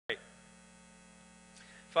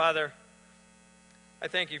Father, I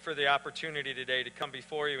thank you for the opportunity today to come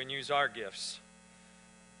before you and use our gifts.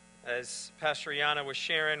 As Pastor Yana was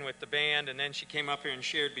sharing with the band, and then she came up here and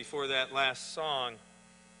shared before that last song,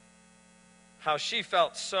 how she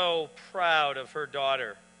felt so proud of her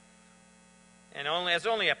daughter. And as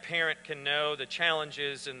only a parent can know, the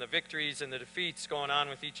challenges and the victories and the defeats going on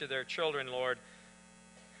with each of their children, Lord,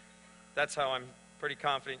 that's how I'm pretty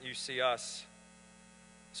confident you see us.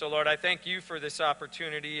 So, Lord, I thank you for this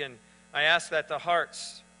opportunity, and I ask that the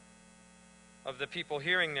hearts of the people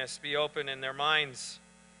hearing this be open and their minds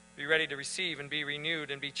be ready to receive and be renewed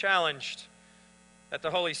and be challenged, that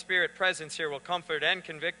the Holy Spirit presence here will comfort and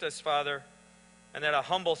convict us, Father, and that a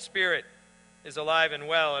humble spirit is alive and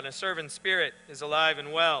well, and a servant spirit is alive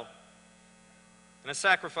and well, and a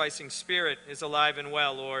sacrificing spirit is alive and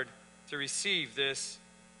well, Lord, to receive this.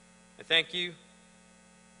 I thank you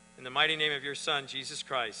in the mighty name of your Son, Jesus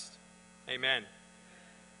Christ. Amen.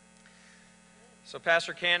 So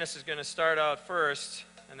Pastor Candice is going to start out first,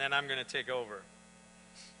 and then I'm going to take over.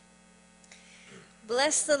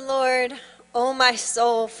 Bless the Lord, O my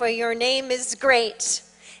soul, for your name is great,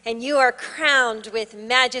 and you are crowned with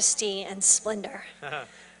majesty and splendor.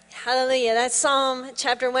 Hallelujah. That's Psalm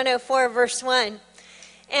chapter 104, verse 1.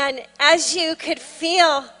 And as you could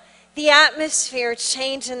feel the atmosphere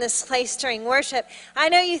change in this place during worship, I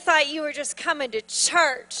know you thought you were just coming to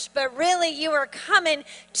church, but really you were coming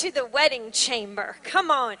to the wedding chamber. Come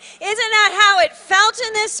on. Isn't that how it felt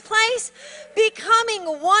in this place?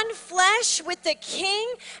 Becoming one flesh with the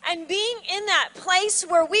King and being in that place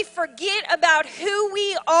where we forget about who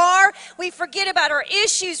we are. We forget about our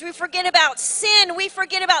issues. We forget about sin. We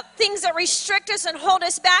forget about things that restrict us and hold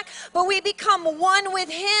us back, but we become one with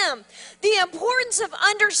Him. The importance of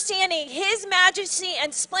understanding His majesty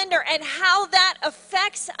and splendor and how that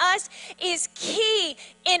affects us is key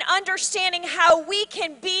in understanding how we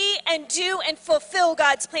can be and do and fulfill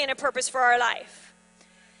God's plan and purpose for our life.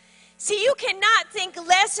 See, you cannot think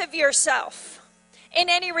less of yourself in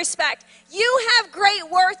any respect. You have great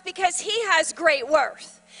worth because He has great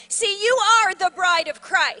worth. See, you are the bride of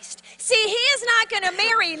Christ. See, He is not going to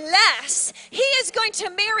marry less. He is going to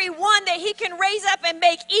marry one that He can raise up and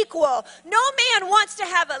make equal. No man wants to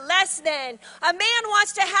have a less than. A man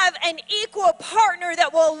wants to have an equal partner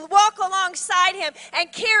that will walk alongside him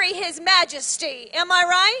and carry His majesty. Am I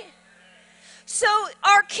right? So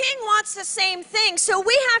our King wants the same thing. So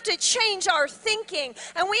we have to change our thinking,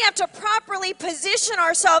 and we have to properly position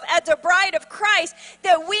ourselves as the bride of Christ,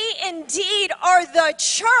 that we indeed are the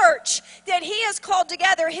church that He has called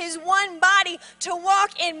together, His one body, to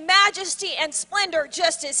walk in majesty and splendor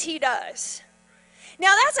just as He does.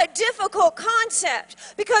 Now that's a difficult concept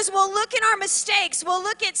because we'll look at our mistakes, we'll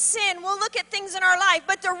look at sin, we'll look at things in our life,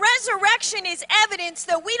 but the resurrection is evidence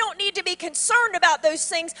that we don't need to be concerned about those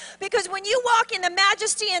things, because when you walk in the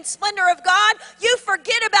majesty and splendor of God, you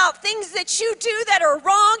forget about things that you do that are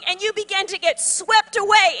wrong, and you begin to get swept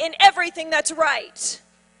away in everything that's right.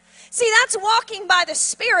 See, that's walking by the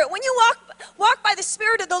Spirit. When you walk by the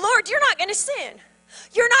Spirit of the Lord, you're not going to sin.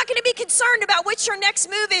 You're not going to be concerned about what your next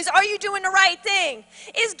move is. Are you doing the right thing?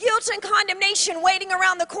 Is guilt and condemnation waiting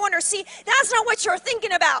around the corner? See, that's not what you're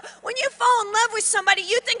thinking about. When you fall in love with somebody,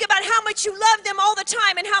 you think about how much you love them all the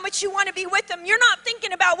time and how much you want to be with them. You're not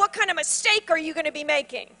thinking about what kind of mistake are you going to be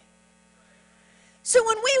making. So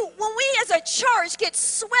when we as a church get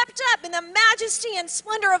swept up in the majesty and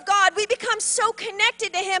splendor of God, we become so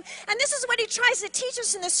connected to Him. And this is what He tries to teach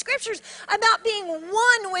us in the scriptures about being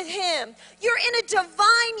one with Him. You're in a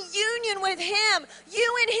divine union with Him.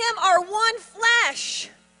 You and Him are one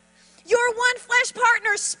flesh. Your one flesh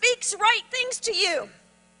partner speaks right things to you.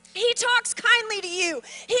 He talks kindly to you.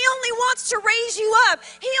 He only wants to raise you up.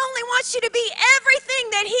 He only wants you to be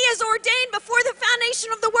everything that He has ordained before the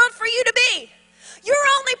foundation of the world for you to be. Your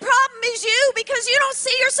only problem is you, because you don't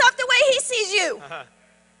see yourself the way He sees you.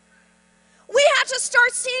 We have to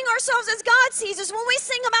start seeing ourselves as God sees us. When we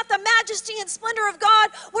sing about the majesty and splendor of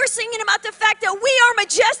God, we're singing about the fact that we are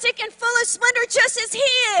majestic and full of splendor just as He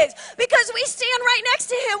is, because we stand right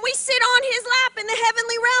next to Him. We sit on His lap in the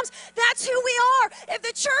heavenly realms. That's who we are. If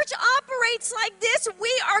the church operates like this,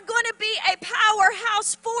 we are going to be a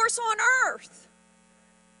powerhouse force on earth.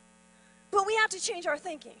 But we have to change our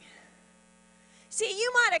thinking. See,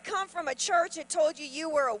 you might have come from a church that told you you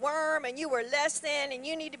were a worm and you were less than and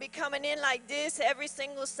you need to be coming in like this every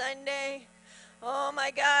single Sunday. Oh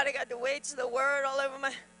my God, I got the weights of the word all over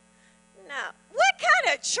my... No. What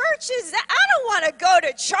kind of church is that? I don't want to go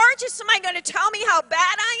to church. Is somebody going to tell me how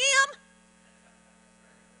bad I am?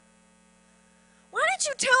 Why don't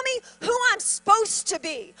you tell me who I'm supposed to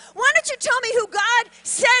be? Why don't you tell me who God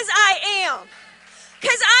says I am?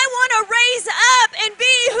 Because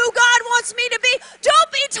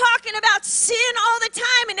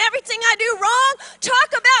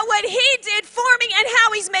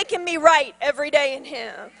in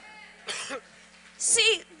him.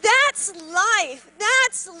 See, that's life.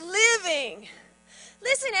 That's living.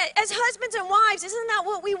 Listen, as husbands and wives, isn't that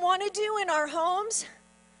what we want to do in our homes?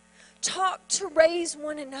 Talk to raise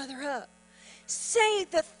one another up. Say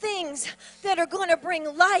the things that are going to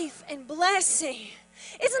bring life and blessing.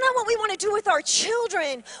 Isn't that what we want to do with our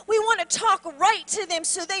children? We want to talk right to them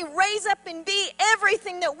so they raise up and be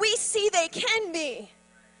everything that we see they can be.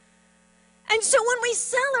 And so when we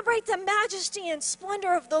celebrate the majesty and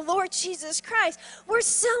splendor of the Lord Jesus Christ, we're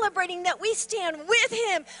celebrating that we stand with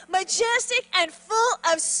him, majestic and full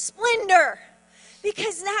of splendor,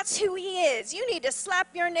 because that's who he is. You need to slap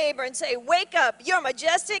your neighbor and say, wake up, you're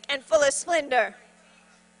majestic and full of splendor.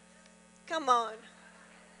 Come on.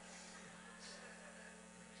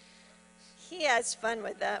 He has fun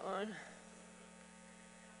with that one.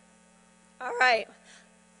 All right.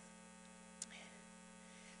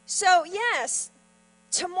 So, yes,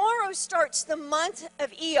 tomorrow starts the month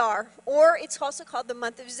of ER, or it's also called the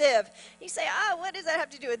month of Ziv. You say, what does that have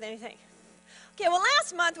to do with anything? Okay, well,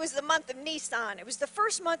 last month was the month of Nisan. It was the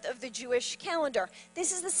first month of the Jewish calendar.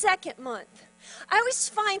 This is the second month. I always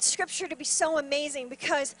find Scripture to be so amazing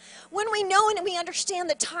because when we know and we understand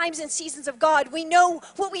the times and seasons of God, we know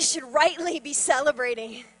what we should rightly be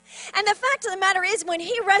celebrating. And the fact of the matter is, when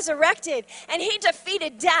he resurrected and he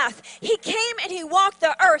defeated death, he came and he walked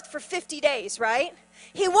the earth for 50 days, right?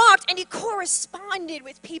 He walked and he corresponded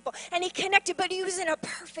with people and he connected, but he was in a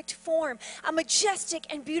perfect form, a majestic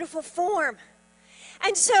and beautiful form.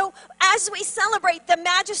 And so as we celebrate the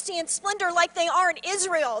majesty and splendor like they are in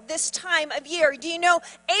Israel this time of year, do you know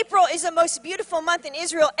April is the most beautiful month in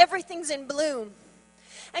Israel? Everything's in bloom.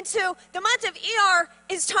 And so the month of ER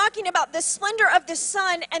is talking about the splendor of the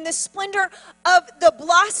sun and the splendor of the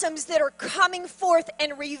blossoms that are coming forth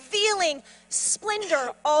and revealing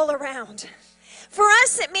splendor all around. For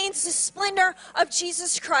us, it means the splendor of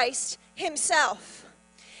Jesus Christ himself.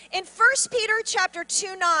 In 1 Peter chapter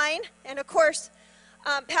 2:9, and of course,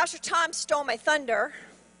 Pastor Tom stole my thunder,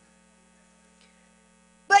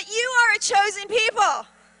 but you are a chosen people,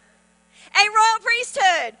 a royal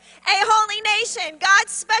priesthood, a holy nation,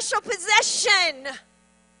 God's special possession.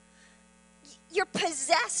 You're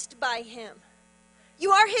possessed by him.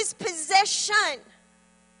 You are his possession.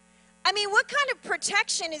 I mean, what kind of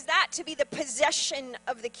protection is that to be the possession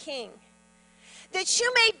of the king? That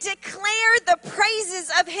you may declare the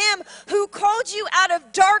praises of him who called you out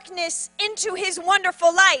of darkness into his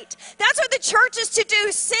wonderful light. That's what the church is to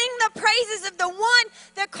do. Sing the praises of the one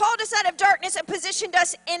that called us out of darkness and positioned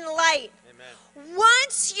us in light. Amen.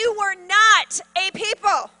 Once you were not a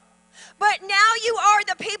people, but now you are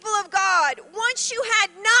the people of God. Once you had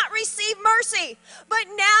not received mercy, but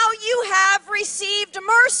now you have received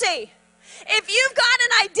mercy. If you've got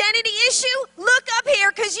an identity issue, look up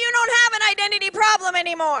here because you don't have an identity problem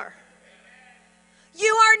anymore.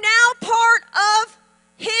 You are now part of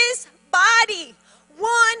his body,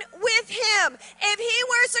 one with him. If he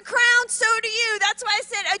wears a crown, so do you. That's why I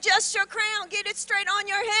said adjust your crown, get it straight on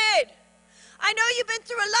your head. I know you've been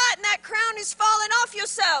through a lot and that crown is falling off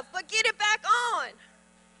yourself, but get it back on.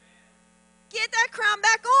 Get that crown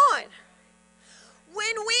back on.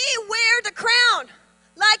 When we wear the crown,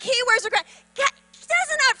 like he wears a crown,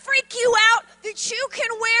 doesn't that freak you out that you can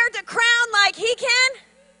wear the crown like he can?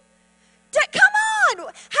 Come on,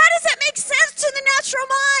 how does that make sense to the natural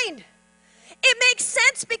mind? It makes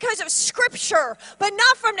sense because of Scripture, but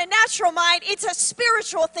not from the natural mind. It's a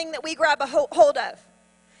spiritual thing that we grab a hold of.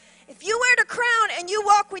 If you wear the crown and you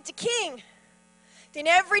walk with the king, then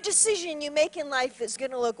every decision you make in life is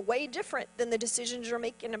going to look way different than the decisions you're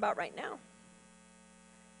making about right now.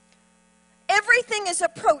 Everything is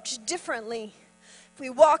approached differently if we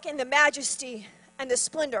walk in the majesty and the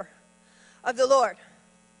splendor of the Lord.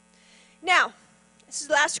 Now, this is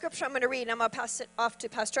the last scripture I'm going to read, and I'm going to pass it off to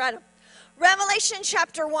Pastor Adam. Revelation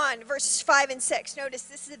chapter 1, verses 5 and 6. Notice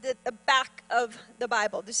this is the back of the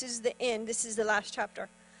Bible. This is the end. This is the last chapter.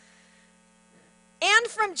 And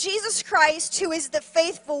from Jesus Christ, who is the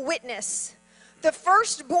faithful witness, the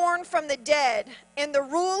firstborn from the dead, and the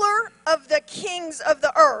ruler of the kings of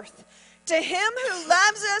the earth, to him who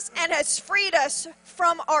loves us and has freed us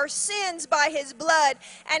from our sins by his blood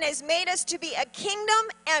and has made us to be a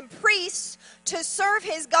kingdom and priests to serve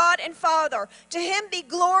his God and Father. To him be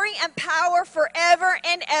glory and power forever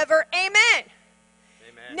and ever. Amen.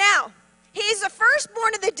 Amen. Now, he's the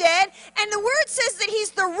firstborn of the dead, and the word says that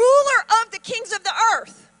he's the ruler of the kings of the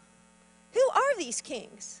earth. Who are these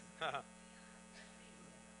kings?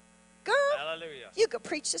 Girl, hallelujah. You could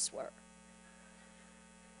preach this word.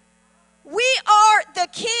 We are the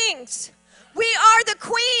kings. We are the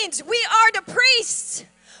queens. We are the priests.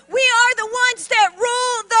 We are the ones that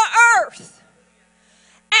rule the earth.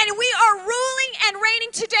 And we are ruling and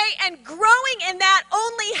reigning today and growing in that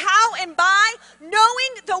only how and by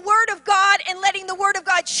knowing the Word of God and letting the Word of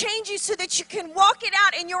God change you so that you can walk it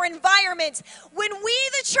out in your environments. When we,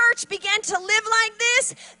 the church, begin to live like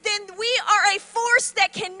this, then we are a force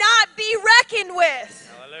that cannot be reckoned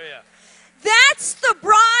with. Hallelujah. That's the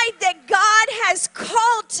bride that God has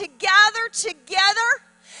called to gather together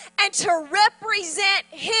and to represent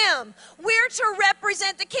Him. We're to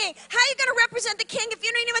represent the King. How are you going to represent the King if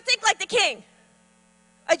you don't even think like the King?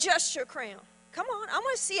 Adjust your crown. Come on, I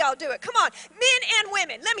want to see y'all do it. Come on, men and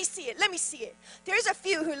women. Let me see it. Let me see it. There's a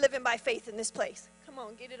few who live in by faith in this place. Come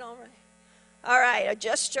on, get it all right. All right,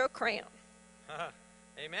 adjust your crown.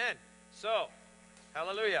 Amen. So,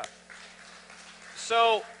 hallelujah.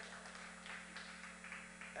 So,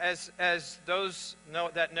 as those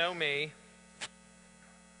that know me,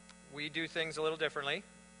 we do things a little differently.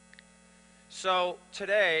 So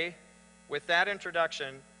today, with that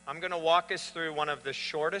introduction, I'm going to walk us through one of the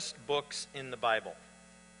shortest books in the Bible.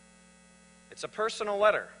 It's a personal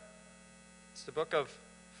letter. It's the book of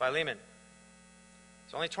Philemon.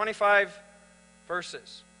 It's only 25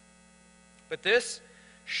 verses. But this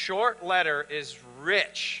short letter is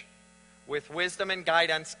rich with wisdom and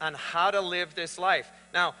guidance on how to live this life.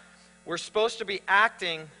 Now, we're supposed to be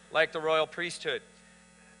acting like the royal priesthood.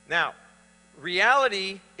 Now,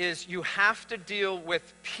 reality is you have to deal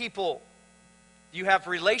with people. You have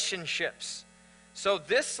relationships. So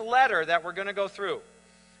this letter that we're going to go through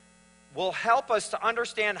will help us to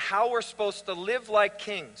understand how we're supposed to live like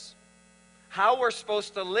kings, how we're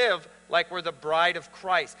supposed to live like we're the bride of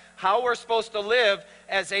Christ, how we're supposed to live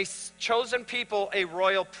as a chosen people, a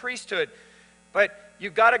royal priesthood. But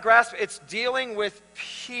you've got to grasp it's dealing with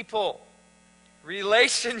people,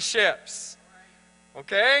 relationships.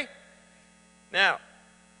 Okay? Now,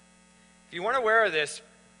 if you weren't aware of this,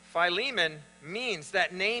 Philemon means,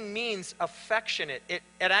 that name means affectionate. It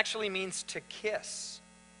actually means to kiss.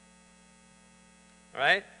 All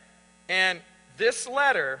right? And this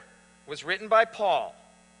letter was written by Paul.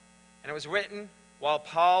 And it was written while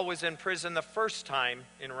Paul was in prison the first time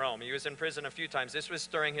in Rome. He was in prison a few times. This was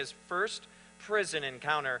during his first prison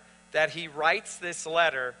encounter that he writes this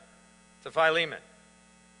letter to Philemon.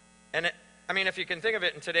 And if you can think of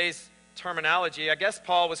it in today's terminology, I guess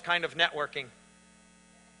Paul was kind of networking.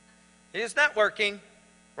 He is networking,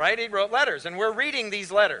 right? He wrote letters, and we're reading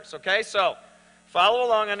these letters, okay? So follow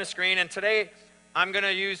along on the screen, and today I'm going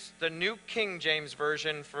to use the New King James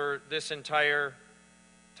Version for this entire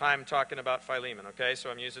time talking about Philemon, okay? So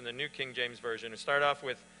I'm using the New King James Version. We start off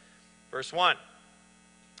with verse 1.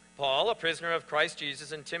 Paul, a prisoner of Christ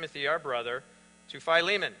Jesus, and Timothy, our brother, to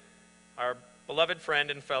Philemon, our beloved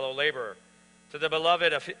friend and fellow laborer, to the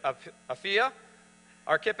beloved Apphia,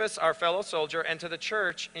 Archippus, our fellow soldier, and to the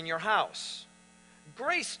church in your house.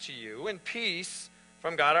 Grace to you and peace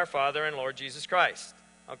from God our Father and Lord Jesus Christ.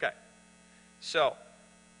 Okay, so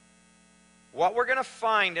what we're going to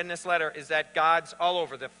find in this letter is that God's all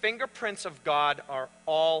over. The fingerprints of God are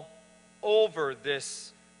all over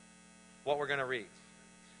this, what we're going to read.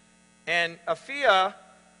 And Apphia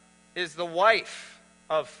is the wife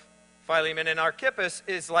of Philemon, and Archippus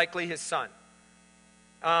is likely his son.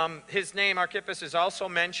 His name, Archippus, is also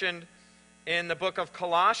mentioned in the book of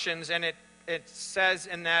Colossians, and it says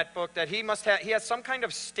in that book that he has some kind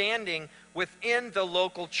of standing within the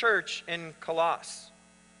local church in Colossus.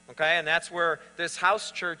 Okay, and that's where this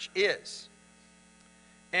house church is.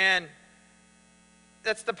 And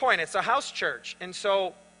that's the point. It's a house church. And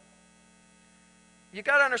so you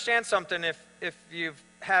got to understand something if you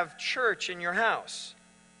have church in your house.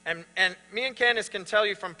 And me and Candice can tell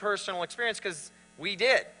you from personal experience because we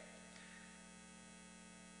did.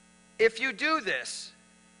 If you do this,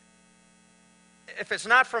 if it's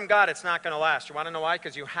not from God, it's not going to last. You want to know why?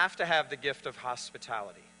 Because you have to have the gift of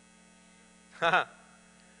hospitality.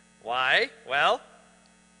 Why? Well,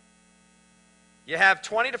 you have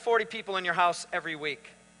 20 to 40 people in your house every week,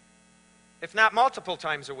 if not multiple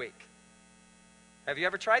times a week. Have you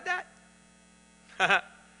ever tried that?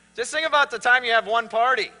 Just think about the time you have one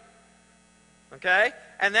party, okay?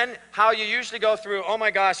 And then how you usually go through, oh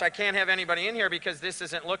my gosh, I can't have anybody in here because this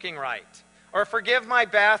isn't looking right. Or forgive my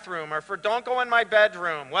bathroom, or don't go in my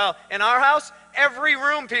bedroom. Well, in our house, every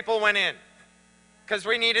room people went in because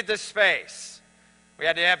we needed the space. We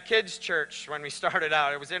had to have kids' church when we started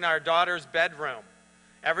out. It was in our daughter's bedroom.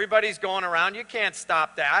 Everybody's going around. You can't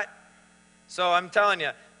stop that. So I'm telling you,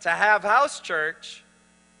 to have house church,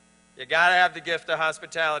 you got to have the gift of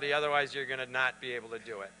hospitality. Otherwise, you're going to not be able to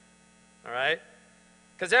do it. All right?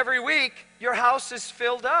 Because every week, your house is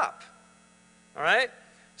filled up. All right?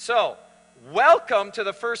 So, welcome to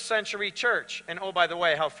the first century church. And oh, by the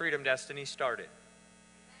way, how Freedom Destiny started.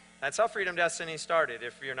 That's how Freedom Destiny started,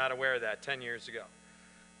 if you're not aware of that, 10 years ago.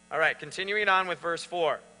 All right, continuing on with verse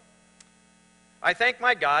 4. I thank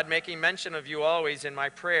my God, making mention of you always in my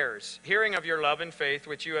prayers, hearing of your love and faith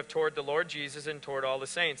which you have toward the Lord Jesus and toward all the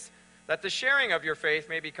saints, that the sharing of your faith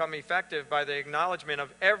may become effective by the acknowledgement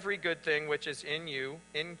of every good thing which is in you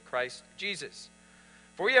in Christ Jesus.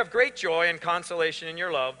 For we have great joy and consolation in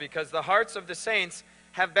your love, because the hearts of the saints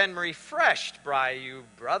have been refreshed by you,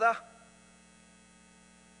 brother.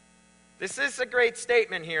 This is a great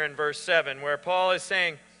statement here in verse 7, where Paul is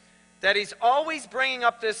saying that he's always bringing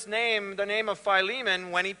up this name, the name of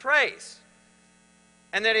Philemon, when he prays.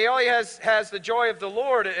 And that he always has the joy of the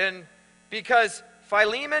Lord, and because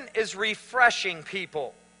Philemon is refreshing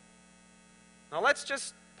people. Now let's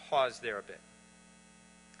just pause there a bit.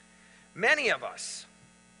 Many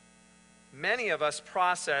of us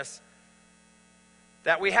process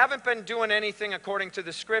that we haven't been doing anything according to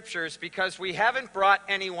the scriptures because we haven't brought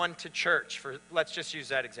anyone to church. Let's just use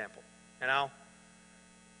that example, you know?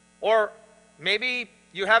 Or maybe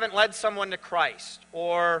you haven't led someone to Christ,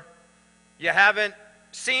 or you haven't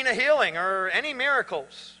seen a healing or any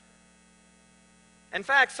miracles. In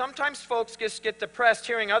fact, sometimes folks just get depressed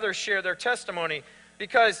hearing others share their testimony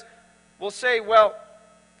because we'll say, well,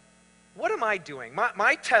 what am I doing?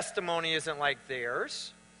 My testimony isn't like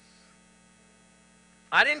theirs.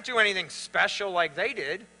 I didn't do anything special like they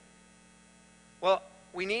did. Well,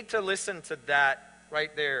 we need to listen to that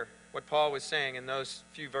right there, what Paul was saying in those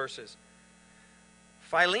few verses.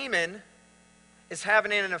 Philemon is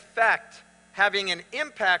having an effect, having an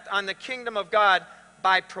impact on the kingdom of God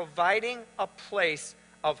by providing a place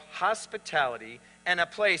of hospitality and a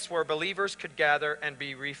place where believers could gather and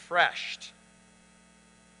be refreshed.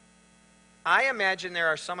 I imagine there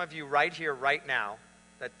are some of you right here, right now,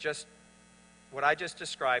 that just, what I just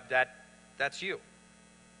described, that's you.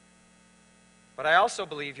 But I also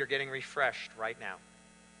believe you're getting refreshed right now.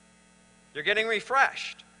 You're getting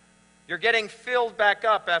refreshed. You're getting filled back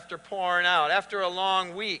up after pouring out, after a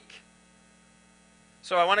long week.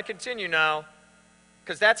 So I want to continue now,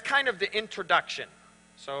 because that's kind of the introduction.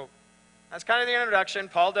 So that's kind of the introduction.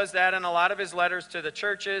 Paul does that in a lot of his letters to the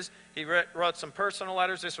churches. He wrote some personal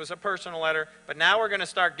letters. This was a personal letter. But now we're going to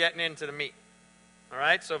start getting into the meat. All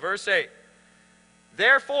right, so verse 8.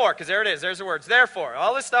 Therefore, because there it is, there's the words. Therefore,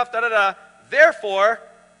 all this stuff, da-da-da. Therefore,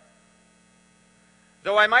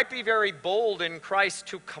 though I might be very bold in Christ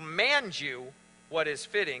to command you what is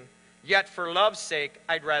fitting, yet for love's sake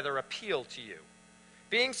I'd rather appeal to you.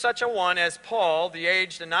 Being such a one as Paul, the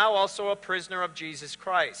aged, and now also a prisoner of Jesus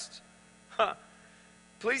Christ.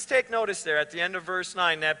 Please take notice there at the end of verse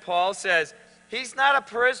 9 that Paul says he's not a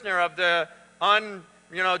prisoner of the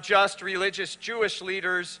unjust religious Jewish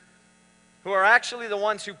leaders who are actually the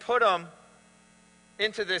ones who put him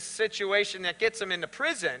into this situation that gets him into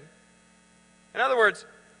prison. In other words,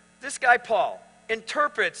 this guy Paul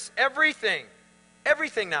interprets everything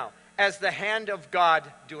now as the hand of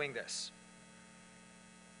God doing this.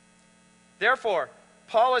 Therefore,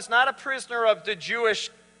 Paul is not a prisoner of the Jewish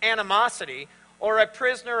animosity or a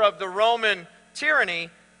prisoner of the Roman tyranny.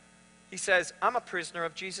 He says, I'm a prisoner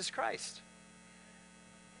of Jesus Christ.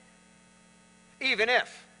 Even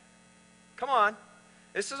if. Come on.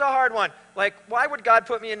 This is a hard one. Like, why would God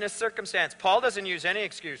put me in this circumstance? Paul doesn't use any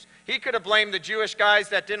excuse. He could have blamed the Jewish guys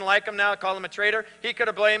that didn't like him now, call him a traitor. He could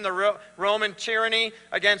have blamed the Roman tyranny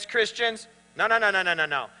against Christians. No.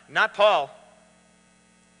 Not Paul.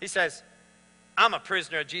 He says, I'm a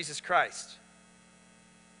prisoner of Jesus Christ.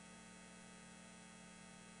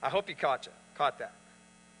 I hope you caught that.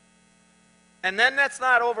 And then let's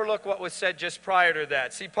not overlook what was said just prior to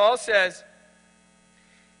that. See, Paul says,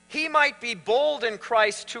 he might be bold in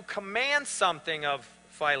Christ to command something of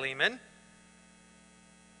Philemon.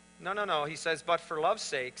 No. He says, but for love's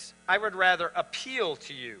sakes, I would rather appeal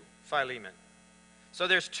to you, Philemon. So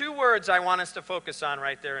there's two words I want us to focus on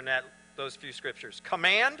right there in those few scriptures.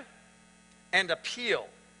 Command and appeal.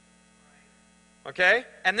 Okay?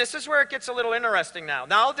 And this is where it gets a little interesting now.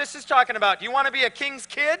 Now this is talking about, you want to be a king's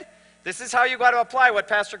kid? This is how you got to apply what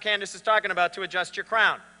Pastor Candice is talking about to adjust your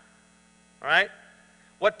crown. All right?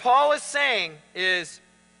 What Paul is saying is,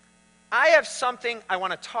 I have something I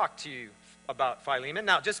want to talk to you about, Philemon.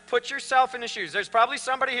 Now, just put yourself in the shoes. There's probably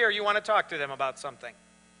somebody here you want to talk to them about something.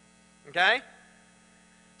 Okay?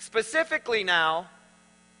 Specifically now,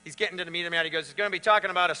 he's getting to the meat of the matter. He goes, he's going to be talking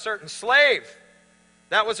about a certain slave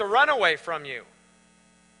that was a runaway from you.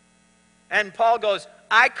 And Paul goes,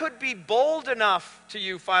 I could be bold enough to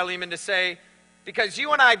you, Philemon, to say, because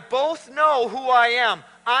you and I both know who I am.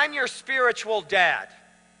 I'm your spiritual dad.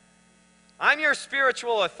 I'm your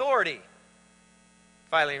spiritual authority,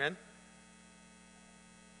 Philemon.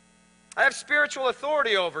 I have spiritual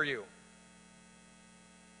authority over you.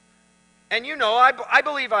 And you know, I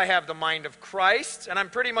believe I have the mind of Christ, and I'm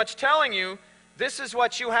pretty much telling you, this is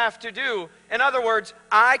what you have to do. In other words,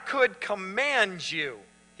 I could command you,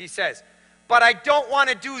 he says, but I don't want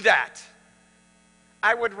to do that.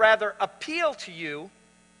 I would rather appeal to you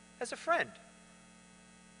as a friend.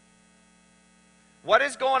 What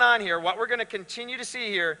is going on here, what we're going to continue to see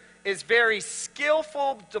here, is very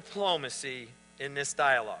skillful diplomacy in this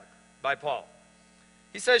dialogue by Paul.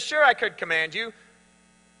 He says, sure, I could command you,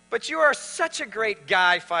 but you are such a great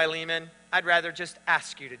guy, Philemon, I'd rather just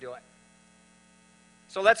ask you to do it.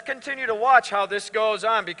 So let's continue to watch how this goes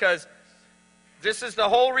on, because this is the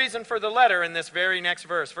whole reason for the letter in this very next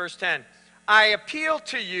verse, verse 10. I appeal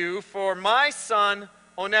to you for my son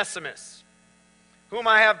Onesimus, whom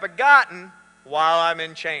I have begotten while I'm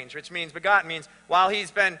in chains, which means begotten means while he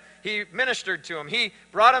ministered to him. He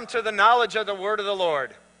brought him to the knowledge of the word of the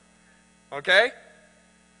Lord. Okay?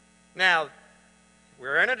 Now,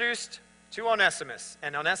 we're introduced to Onesimus,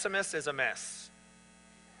 and Onesimus is a mess.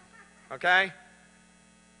 Okay?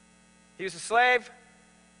 He was a slave.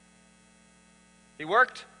 He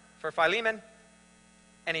worked for Philemon,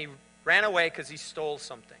 and he ran away because he stole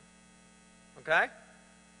something. Okay?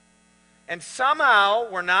 And somehow,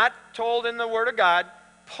 we're not told in the Word of God,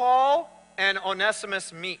 Paul and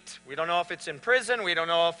Onesimus meet. We don't know if it's in prison. We don't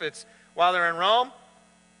know if it's while they're in Rome.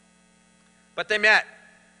 But they met.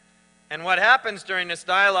 And what happens during this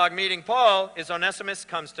dialogue meeting Paul is Onesimus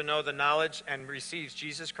comes to know the knowledge and receives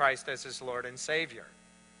Jesus Christ as his Lord and Savior.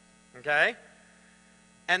 Okay?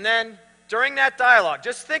 And then during that dialogue,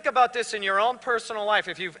 just think about this in your own personal life.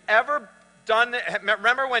 If you've ever done it,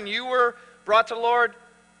 remember when you were brought to the Lord?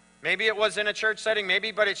 Maybe it was in a church setting,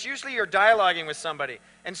 maybe, but it's usually you're dialoguing with somebody.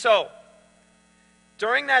 And so,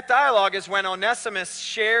 during that dialogue is when Onesimus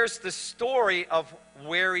shares the story of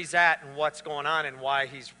where he's at and what's going on and why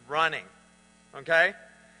he's running. Okay?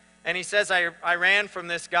 And he says, I ran from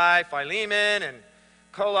this guy, Philemon, and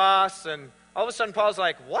Colos, and all of a sudden Paul's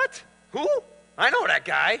like, what? Who? I know that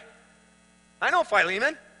guy. I know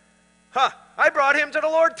Philemon. I brought him to the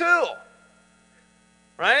Lord too.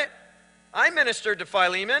 Right? I ministered to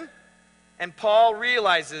Philemon, and Paul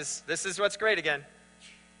realizes, this is what's great again.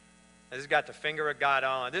 This has got the finger of God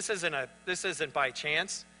on. This isn't by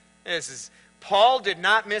chance. Paul did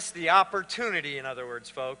not miss the opportunity, in other words,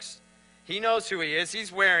 folks. He knows who he is.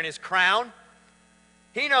 He's wearing his crown.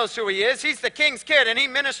 He knows who he is. He's the king's kid, and he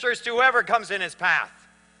ministers to whoever comes in his path.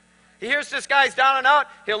 He hears this guy's down and out.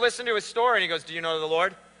 He'll listen to his story, and he goes, do you know the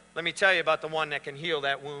Lord? Let me tell you about the one that can heal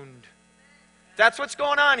that wound. That's what's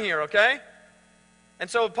going on here, okay? And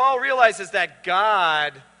so Paul realizes that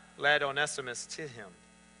God led Onesimus to him.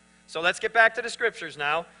 So let's get back to the scriptures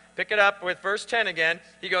now. Pick it up with verse 10 again.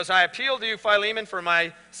 He goes, I appeal to you, Philemon, for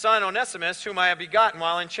my son Onesimus, whom I have begotten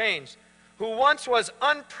while in chains, who once was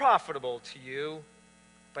unprofitable to you,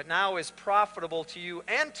 but now is profitable to you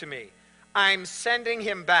and to me. I'm sending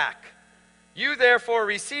him back. You therefore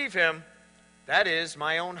receive him. That is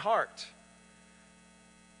my own heart.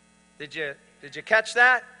 Did you catch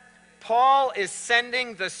that? Paul is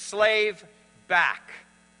sending the slave back.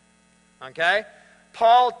 Okay?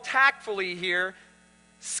 Paul tactfully here,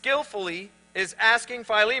 skillfully, is asking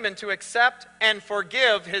Philemon to accept and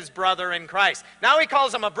forgive his brother in Christ. Now he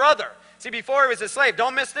calls him a brother. See, before he was a slave,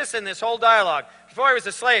 don't miss this in this whole dialogue. Before he was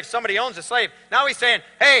a slave, somebody owns a slave. Now he's saying,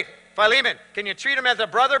 hey, Philemon, can you treat him as a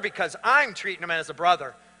brother? Because I'm treating him as a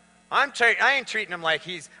brother. I ain't treating him like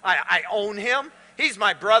I own him. He's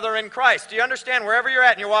my brother in Christ. Do you understand? Wherever you're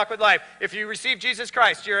at in your walk with life, if you receive Jesus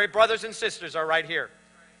Christ, your brothers and sisters are right here.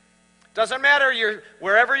 Doesn't matter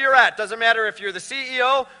wherever you're at. Doesn't matter if you're the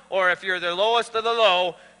CEO or if you're the lowest of the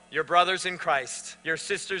low. Your brothers in Christ. Your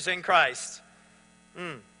sisters in Christ.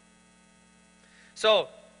 So,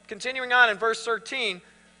 continuing on in verse 13,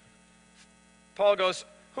 Paul goes,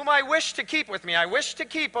 whom I wish to keep with me. I wish to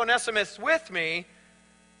keep Onesimus with me,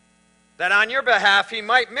 that on your behalf he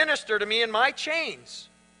might minister to me in my chains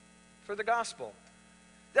for the gospel.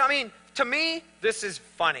 I mean, to me, this is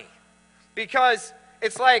funny. Because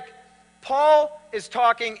it's like Paul is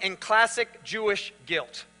talking in classic Jewish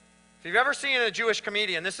guilt. If you've ever seen a Jewish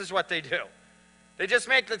comedian, this is what they do. They just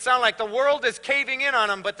make it sound like the world is caving in on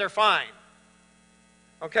them, but they're fine.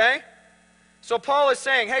 Okay? So Paul is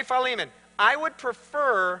saying, hey, Philemon, I would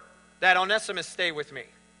prefer that Onesimus stay with me.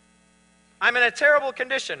 I'm in a terrible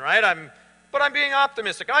condition, right? But I'm being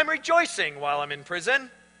optimistic. I'm rejoicing while I'm in prison.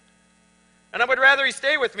 And I would rather he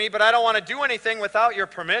stay with me, but I don't want to do anything without your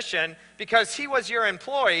permission because he was your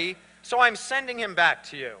employee, so I'm sending him back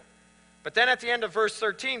to you. But then at the end of verse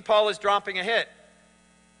 13, Paul is dropping a hit.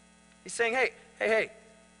 He's saying, hey,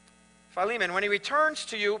 Philemon, when he returns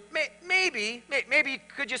to you, maybe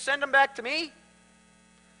could you send him back to me?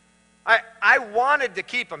 I wanted to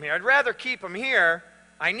keep him here. I'd rather keep him here.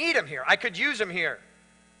 I need him here. I could use him here.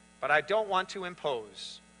 But I don't want to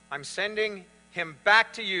impose. I'm sending him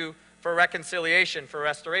back to you for reconciliation, for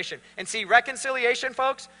restoration. And see, reconciliation,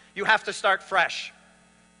 folks, you have to start fresh.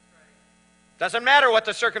 Doesn't matter what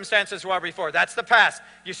the circumstances were before. That's the past.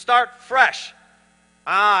 You start fresh.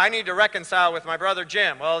 I need to reconcile with my brother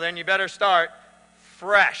Jim. Well, then you better start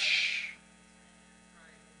fresh.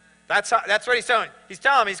 That's what he's telling. He's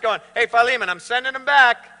telling him, he's going, hey, Philemon, I'm sending him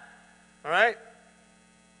back. All right?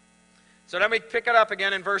 So let me pick it up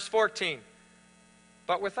again in verse 14.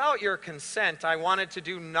 But without your consent, I wanted to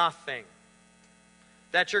do nothing,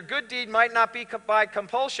 that your good deed might not be by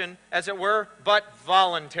compulsion, as it were, but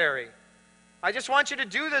voluntary. I just want you to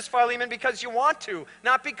do this, Philemon, because you want to,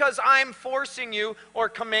 not because I'm forcing you or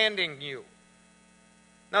commanding you.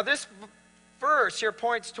 Now, this verse here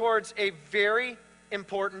points towards a very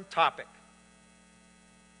important topic.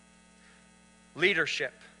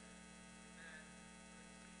 Leadership.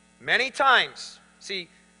 Many times,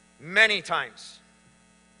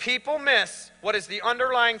 people miss what is the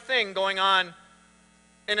underlying thing going on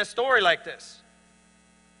in a story like this.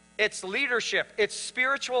 It's leadership. It's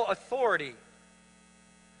spiritual authority.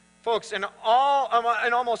 Folks, in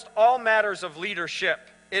almost all matters of leadership,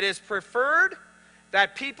 it is preferred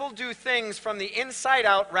that people do things from the inside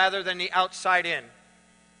out rather than the outside in.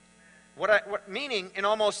 Meaning, in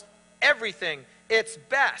almost everything, it's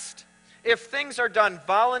best if things are done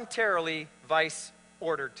voluntarily, vice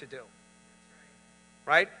ordered to do.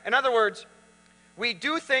 Right? In other words, we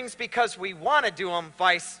do things because we want to do them,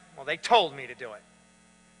 vice, well, they told me to do it.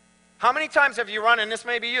 How many times have you run, and this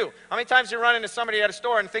may be you, how many times have you run into somebody at a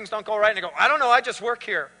store and things don't go right and they go, I don't know, I just work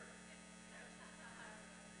here.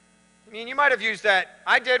 I mean, you might have used that.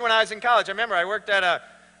 I did when I was in college. I remember I worked at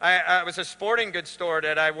it was a sporting goods store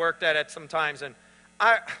that I worked at sometimes, and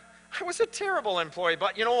I was a terrible employee.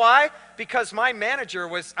 But you know why? Because my manager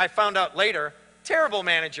was, I found out later, terrible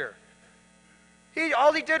manager.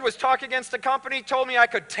 All he did was talk against the company, told me I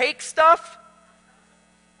could take stuff.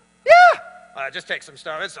 Yeah, just take some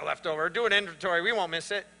stuff. It's a leftover. Do an inventory. We won't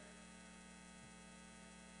miss it.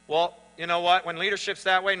 Well, you know what? When leadership's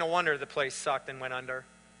that way, no wonder the place sucked and went under.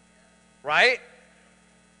 Right?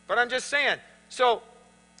 But I'm just saying. So,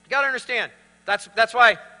 you got to understand. That's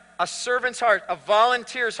why a servant's heart, a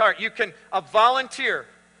volunteer's heart, a volunteer.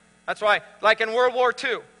 That's why, like in World War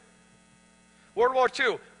II,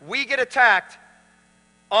 we get attacked,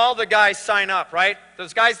 all the guys sign up, right?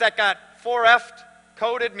 Those guys that got 4F'd,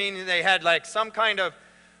 coded, meaning they had like some kind of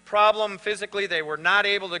problem physically, they were not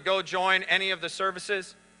able to go join any of the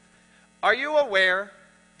services. Are you aware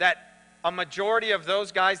that a majority of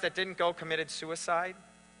those guys that didn't go committed suicide?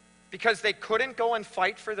 Because they couldn't go and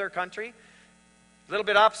fight for their country? A little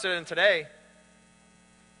bit opposite than today.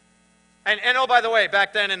 And oh, by the way,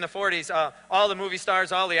 back then in the 40s, all the movie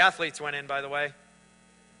stars, all the athletes went in, by the way.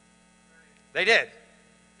 They did.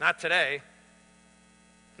 Not today.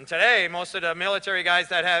 And today, most of the military guys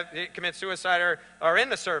that commit suicide are in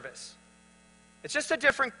the service. It's just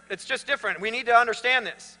different. We need to understand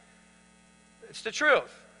this. It's the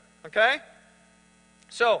truth. Okay?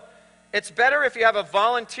 So, it's better if you have a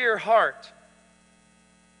volunteer heart.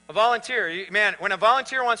 A volunteer. Man, when a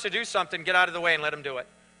volunteer wants to do something, get out of the way and let him do it.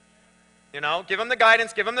 You know, give him the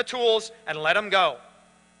guidance, give him the tools, and let him go.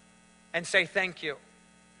 And say thank you.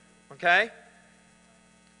 Okay?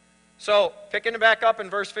 So, picking it back up in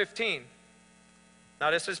verse 15. Now,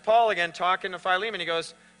 this is Paul again talking to Philemon. He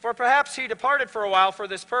goes, for perhaps he departed for a while for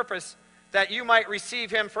this purpose, that you might receive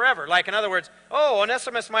him forever. Like, in other words,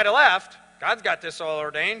 Onesimus might have left. God's got this all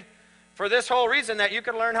ordained. For this whole reason, that you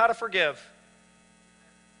can learn how to forgive.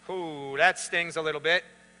 Ooh, that stings a little bit.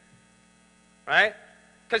 Right?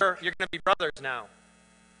 Because you're going to be brothers now.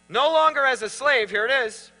 No longer as a slave, here it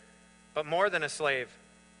is, but more than a slave,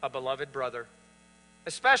 a beloved brother.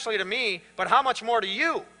 Especially to me, but how much more to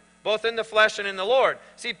you, both in the flesh and in the Lord.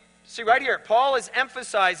 See right here, Paul is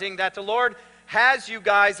emphasizing that the Lord has you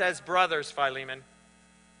guys as brothers, Philemon.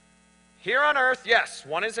 Here on earth, yes,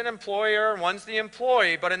 one is an employer, one's the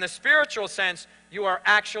employee, but in the spiritual sense, you are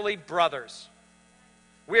actually brothers.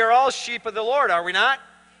 We are all sheep of the Lord, are we not?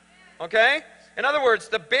 Okay? In other words,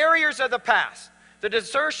 the barriers of the past, the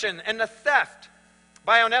desertion and the theft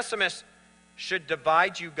by Onesimus should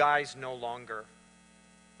divide you guys no longer.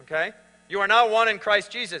 Okay? You are now one in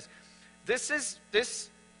Christ Jesus. This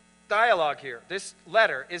dialogue here, this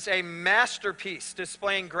letter, is a masterpiece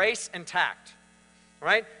displaying grace and tact.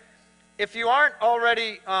 Right? if you aren't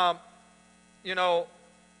already,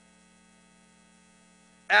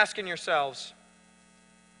 asking yourselves,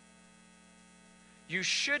 you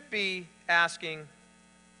should be asking,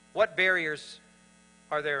 what barriers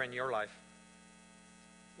are there in your life?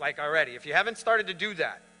 Like already, if you haven't started to do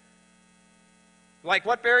that. Like,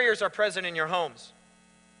 what barriers are present in your homes?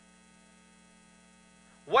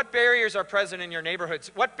 What barriers are present in your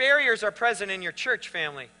neighborhoods? What barriers are present in your church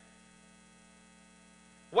family?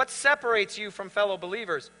 What separates you from fellow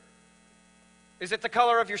believers? Is it the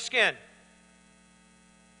color of your skin?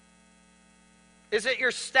 Is it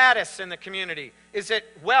your status in the community? Is it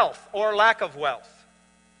wealth or lack of wealth?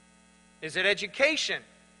 Is it education?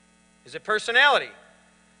 Is it personality?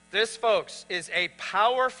 This, folks, is a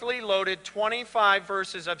powerfully loaded 25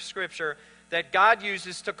 verses of Scripture that God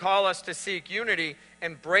uses to call us to seek unity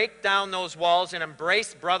and break down those walls and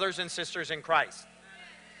embrace brothers and sisters in Christ.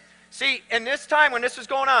 See, in this time when this was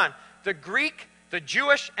going on, the Greek, the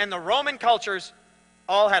Jewish, and the Roman cultures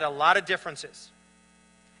all had a lot of differences.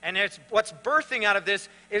 And what's birthing out of this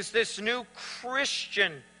is this new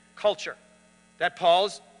Christian culture that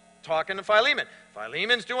Paul's talking to Philemon.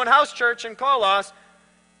 Philemon's doing house church in Colossus.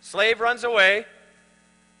 Slave runs away.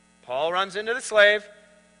 Paul runs into the slave.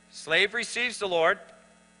 Slave receives the Lord.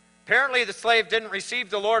 Apparently the slave didn't receive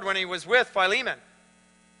the Lord when he was with Philemon.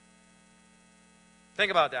 Think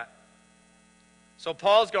about that. So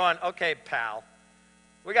Paul's going, okay, pal,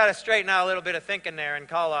 we got to straighten out a little bit of thinking there in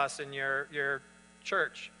Colossus in your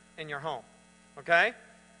church, in your home. Okay?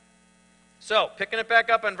 So, picking it back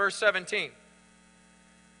up on verse 17.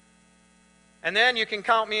 And then you can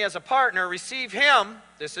count me as a partner, receive him,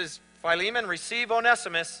 this is Philemon, receive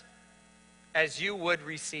Onesimus, as you would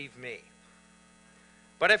receive me.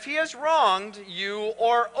 But if he has wronged you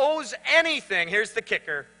or owes anything, here's the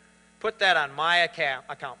kicker, put that on my account.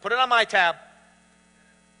 Put it on my tab.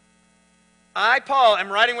 I, Paul,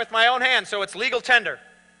 am writing with my own hand, so it's legal tender.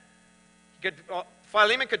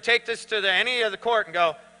 Philemon could take this to any of the court and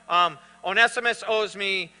go, Onesimus owes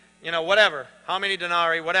me, whatever, how many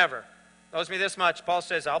denarii, whatever. Owes me this much. Paul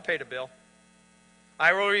says, I'll pay the bill.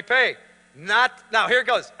 I will repay. Now here it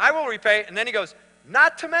goes. I will repay. And then he goes,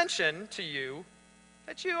 not to mention to you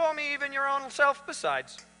that you owe me even your own self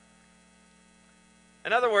besides.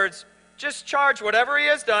 In other words, just charge whatever he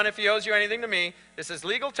has done if he owes you anything to me. This is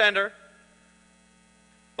legal tender.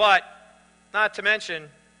 But not to mention,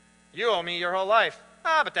 you owe me your whole life.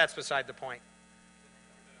 But that's beside the point.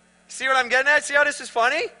 See what I'm getting at? See how this is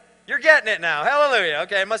funny? You're getting it now. Hallelujah.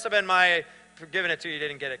 Okay, it must have been my giving it to you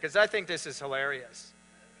didn't get it, because I think this is hilarious.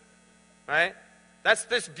 Right? That's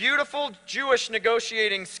this beautiful Jewish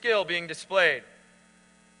negotiating skill being displayed.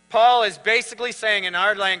 Paul is basically saying in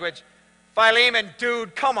our language, Philemon,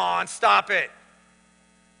 dude, come on, stop it.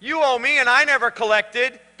 You owe me and I never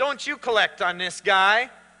collected. Don't you collect on this guy.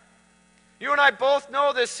 You and I both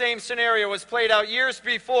know this same scenario was played out years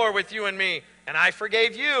before with you and me, and I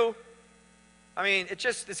forgave you. I mean,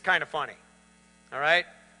 it's kind of funny. All right?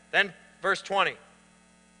 Then verse 20.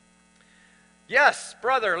 Yes,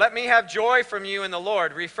 brother, let me have joy from you in the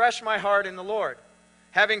Lord. Refresh my heart in the Lord.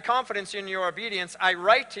 Having confidence in your obedience, I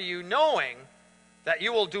write to you knowing that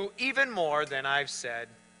you will do even more than I've said.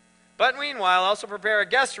 But meanwhile, also prepare a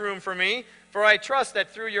guest room for me, for I trust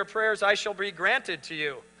that through your prayers I shall be granted to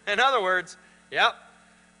you. In other words, yep,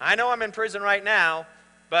 I know I'm in prison right now,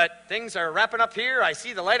 but things are wrapping up here. I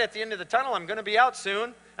see the light at the end of the tunnel. I'm going to be out soon,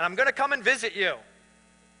 and I'm going to come and visit you.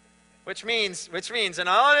 Which means, and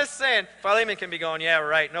all this saying, Philemon can be going, yeah,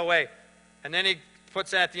 right, no way. And then he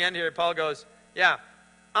puts at the end here, Paul goes, yeah,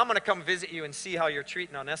 I'm going to come visit you and see how you're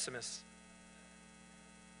treating Onesimus.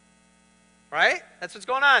 Right? That's what's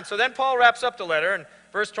going on. So then Paul wraps up the letter, and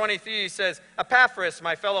verse 23, he says, Epaphras,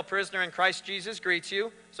 my fellow prisoner in Christ Jesus, greets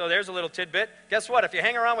you. So there's a little tidbit. Guess what? If you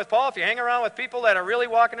hang around with Paul, if you hang around with people that are really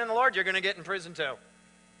walking in the Lord, you're going to get in prison too.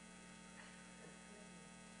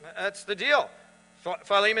 That's the deal.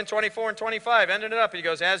 Philemon 24 and 25, ended it up. He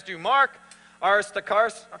goes, as do Mark,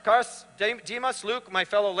 Aristarchus, Demas, Luke, my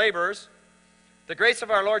fellow laborers. The grace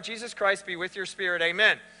of our Lord Jesus Christ be with your spirit.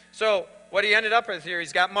 Amen. So what he ended up with here,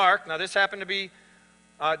 he's got Mark. Now this happened to be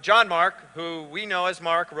John Mark, who we know as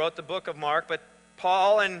Mark, wrote the book of Mark. But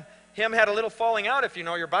Paul and him had a little falling out, if you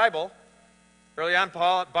know your Bible. Early on,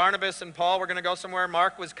 Barnabas and Paul were going to go somewhere.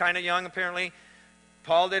 Mark was kind of young, apparently.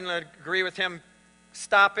 Paul didn't agree with him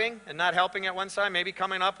stopping and not helping at one time, maybe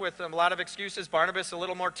coming up with a lot of excuses. Barnabas, a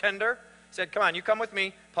little more tender, said, come on, you come with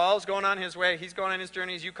me. Paul's going on his way. He's going on his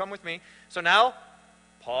journeys. You come with me. So now,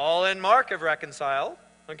 Paul and Mark have reconciled,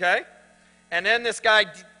 okay? And then this guy,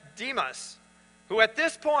 Demas, who at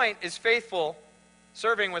this point is faithful,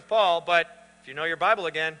 serving with Paul, but if you know your Bible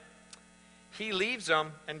again, he leaves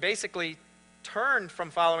them and basically turned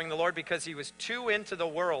from following the Lord because he was too into the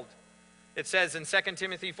world. It says in 2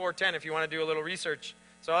 Timothy 4:10, if you want to do a little research,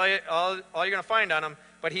 so all you're going to find on him,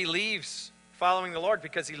 but he leaves following the Lord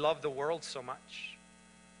because he loved the world so much.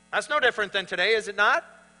 That's no different than today, is it not?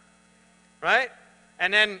 Right?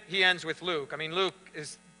 And then he ends with Luke. I mean, Luke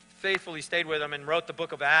is faithfully stayed with him and wrote the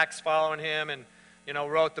book of Acts following him, and,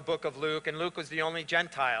 wrote the book of Luke. And Luke was the only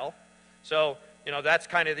Gentile. So, that's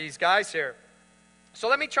kind of these guys here. So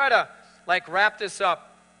let me try to, wrap this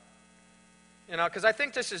up, because I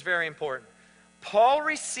think this is very important. Paul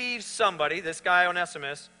receives somebody, this guy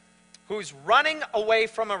Onesimus, who's running away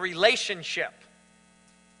from a relationship.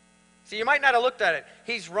 See, you might not have looked at it.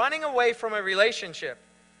 He's running away from a relationship.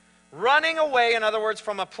 Running away, in other words,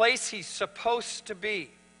 from a place he's supposed to be.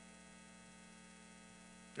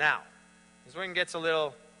 Now, this one gets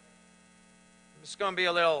it's going to be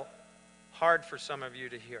a little hard for some of you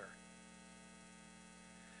to hear.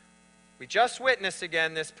 We just witnessed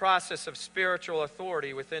again this process of spiritual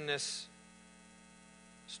authority within this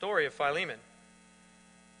story of Philemon.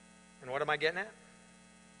 And what am I getting at?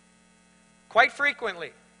 Quite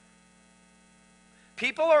frequently,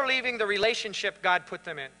 people are leaving the relationship God put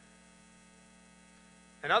them in.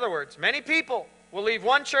 In other words, many people will leave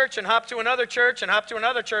one church and hop to another church and hop to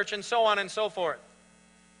another church and so on and so forth.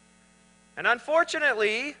 And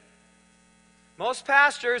unfortunately, most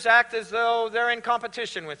pastors act as though they're in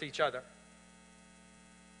competition with each other.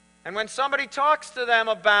 And when somebody talks to them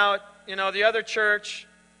about, the other church,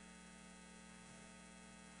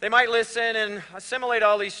 they might listen and assimilate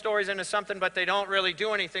all these stories into something, but they don't really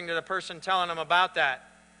do anything to the person telling them about that.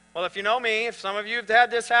 Well, if you know me, if some of you have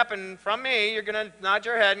had this happen from me, you're going to nod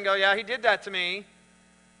your head and go, yeah, he did that to me.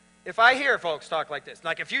 If I hear folks talk like this,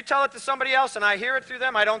 if you tell it to somebody else and I hear it through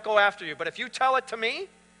them, I don't go after you. But if you tell it to me,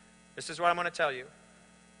 this is what I'm going to tell you.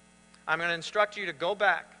 I'm going to instruct you to go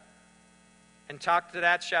back and talk to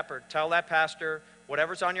that shepherd. Tell that pastor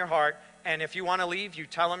whatever's on your heart. And if you want to leave, you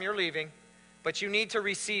tell him you're leaving. But you need to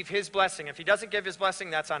receive his blessing. If he doesn't give his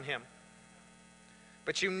blessing, that's on him.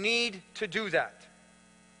 But you need to do that.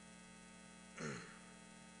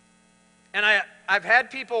 And I've had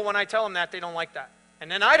people, when I tell them that, they don't like that. And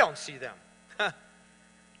then I don't see them.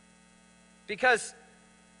 Because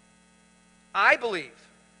I believe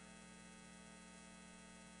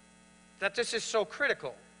that this is so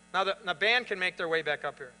critical. Now, the band can make their way back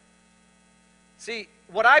up here. See,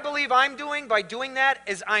 what I believe I'm doing by doing that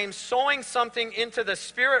is I am sowing something into the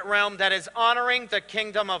spirit realm that is honoring the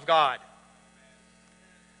kingdom of God.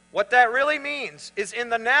 What that really means is in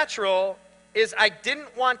the natural is I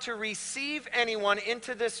didn't want to receive anyone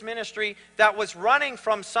into this ministry that was running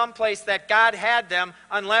from someplace that God had them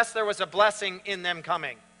unless there was a blessing in them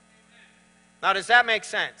coming. Now, does that make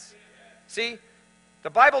sense? See, the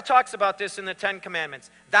Bible talks about this in the 10 Commandments.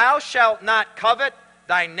 Thou shalt not covet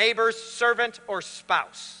thy neighbor's servant or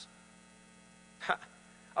spouse.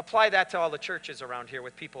 Apply that to all the churches around here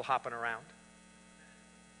with people hopping around.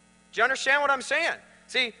 Do you understand what I'm saying?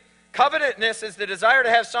 See, covetousness is the desire to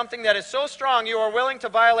have something that is so strong you are willing to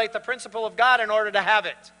violate the principle of God in order to have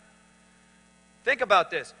it. Think about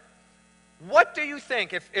this. What do you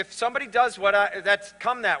think, if somebody does that's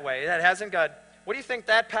come that way, that hasn't God, what do you think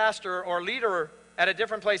that pastor or leader at a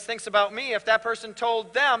different place thinks about me if that person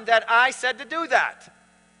told them that I said to do that?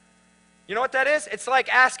 You know what that is? It's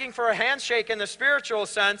like asking for a handshake in the spiritual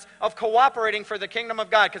sense of cooperating for the kingdom of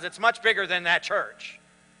God, because it's much bigger than that church.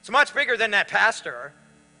 It's much bigger than that pastor.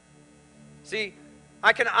 See,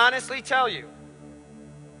 I can honestly tell you,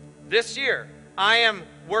 this year, I am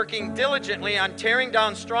working diligently on tearing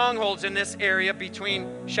down strongholds in this area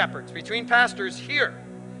between shepherds, between pastors here.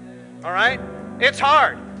 All right? It's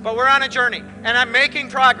hard, but we're on a journey, and I'm making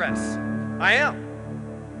progress. I am.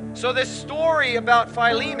 So this story about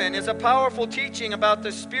Philemon is a powerful teaching about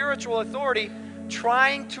the spiritual authority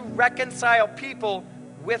trying to reconcile people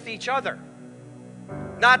with each other.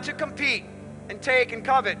 Not to compete and take and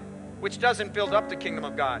covet, which doesn't build up the kingdom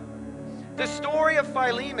of God. The story of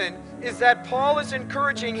Philemon is that Paul is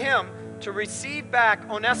encouraging him to receive back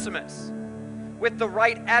Onesimus with the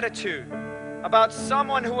right attitude about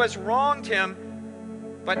someone who has wronged him.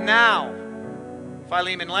 But now,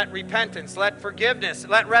 Philemon, let repentance, let forgiveness,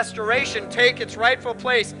 let restoration take its rightful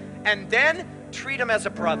place, and then treat him as a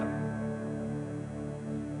brother.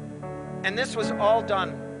 And this was all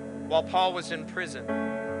done while Paul was in prison,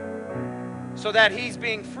 so that he's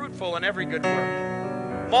being fruitful in every good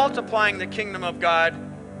work, multiplying the kingdom of God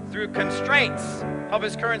through constraints of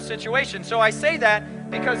his current situation. So I say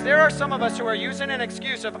that because there are some of us who are using an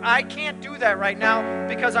excuse of, I can't do that right now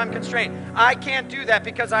because I'm constrained. I can't do that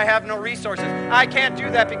because I have no resources. I can't do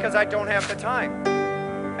that because I don't have the time.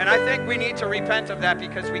 And I think we need to repent of that,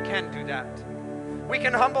 because we can do that. We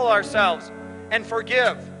can humble ourselves and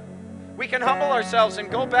forgive. We can humble ourselves and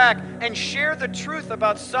go back and share the truth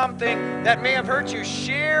about something that may have hurt you.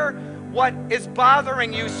 Share what is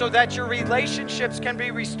bothering you so that your relationships can be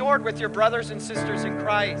restored with your brothers and sisters in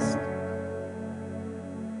Christ.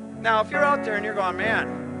 Now, if you're out there and you're going,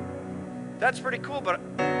 man, that's pretty cool, but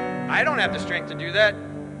I don't have the strength to do that.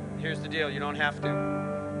 Here's the deal. You don't have to.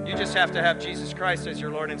 You just have to have Jesus Christ as your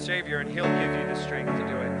Lord and Savior, and he'll give you the strength to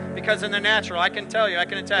do it. Because in the natural, I can tell you, I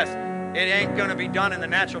can attest, it ain't going to be done in the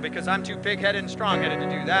natural, because I'm too big-headed and strong-headed to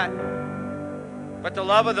do that. But the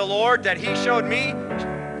love of the Lord that he showed me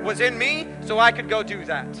was in me, so I could go do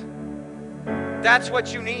that. That's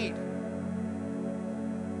what you need.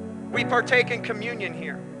 We partake in communion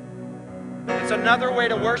here. It's another way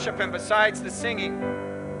to worship him besides the singing.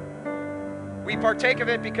 We partake of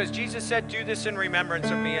it because Jesus said, do this in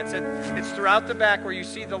remembrance of me. It's throughout the back where you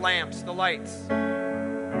see the lamps, the lights.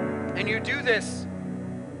 And you do this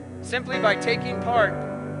simply by taking part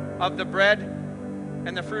of the bread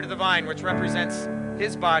and the fruit of the vine, which represents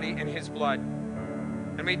his body and his blood.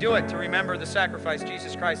 And we do it to remember the sacrifice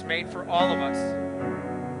Jesus Christ made for all of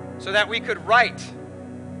us, so that we could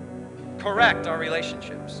correct our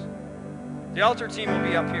relationships. The altar team will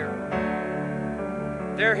be up here.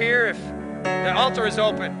 They're here if the altar is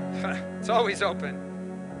open. It's always open.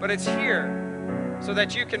 But it's here so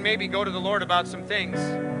that you can maybe go to the Lord about some things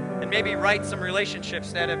and maybe right some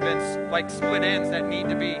relationships that have been like split ends that need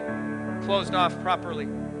to be closed off properly.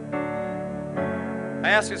 I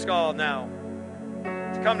ask us all now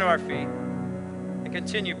to come to our feet and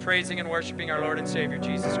continue praising and worshiping our Lord and Savior,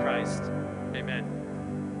 Jesus Christ. Amen.